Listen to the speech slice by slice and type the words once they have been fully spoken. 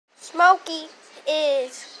Smokey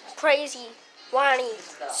is crazy whiny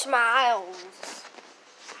smiles.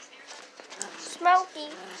 Smokey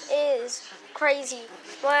is crazy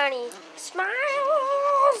whiny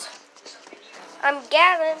smiles. I'm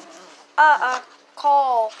getting a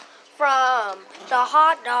call from the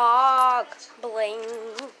hot dog bling.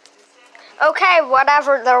 Okay,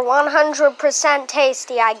 whatever, they're 100%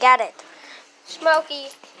 tasty, I get it. Smokey,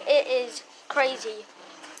 it is crazy.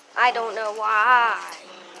 I don't know why.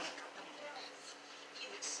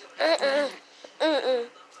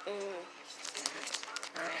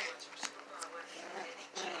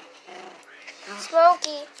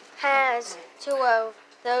 Smokey has two of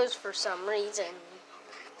those for some reason.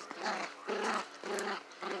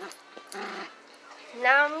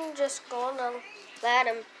 Now I'm just gonna let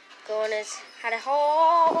him go in his hidey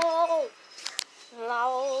hole.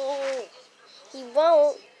 No, he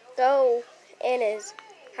won't go in his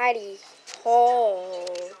hidey hole.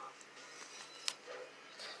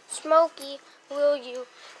 Smokey, will you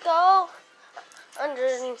go under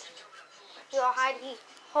your hidey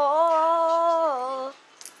hole?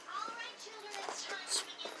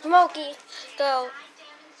 Smokey, go.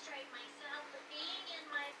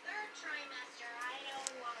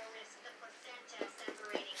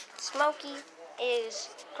 Smokey is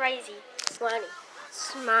crazy when he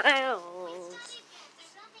smiles.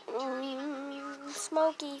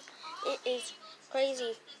 Smokey, it is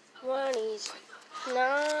crazy when he's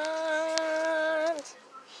not.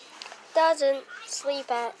 Doesn't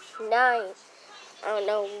sleep at night. I don't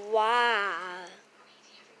know why.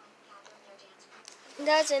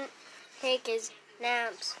 Doesn't take his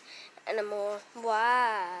naps anymore.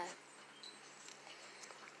 Why?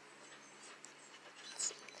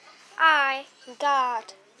 I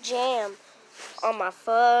got jam on my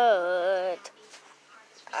foot.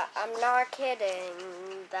 I'm not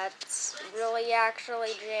kidding. That's really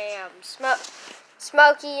actually jam.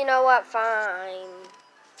 Smokey, you know what? Fine.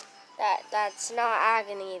 That's not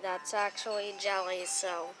agony. That's actually jelly.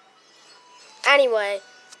 So, anyway,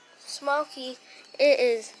 Smokey, it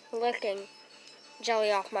is licking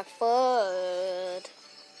jelly off my foot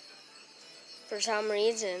for some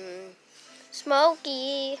reason.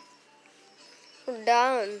 Smokey, we're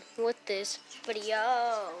done with this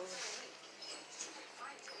video.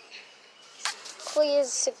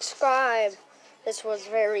 Please subscribe. This was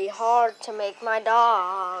very hard to make my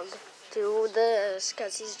dog do this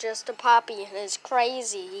because he's just a puppy and is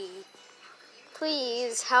crazy.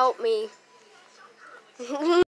 Please help me.